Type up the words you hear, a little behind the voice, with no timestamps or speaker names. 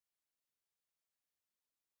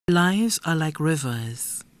Lives are like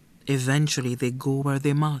rivers. Eventually they go where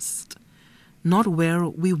they must, not where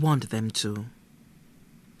we want them to.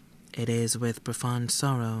 It is with profound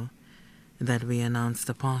sorrow that we announce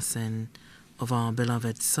the passing of our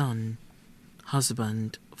beloved son,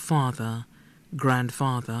 husband, father,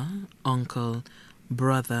 grandfather, uncle,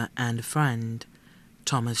 brother, and friend,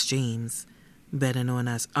 Thomas James, better known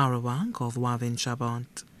as Arawak of Wavin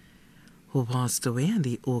Shabbat, who passed away in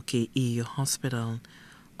the OKEU hospital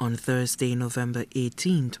on Thursday, November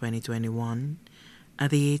 18, 2021, at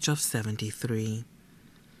the age of 73.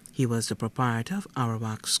 He was the proprietor of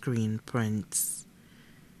Arawak Screen Prints.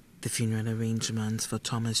 The funeral arrangements for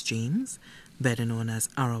Thomas James, better known as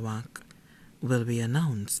Arawak, will be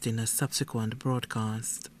announced in a subsequent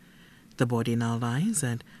broadcast. The body now lies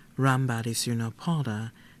at Rambadi Funeral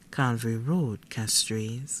Parlor, Calvary Road,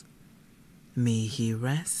 Castries. May he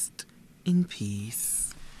rest in peace.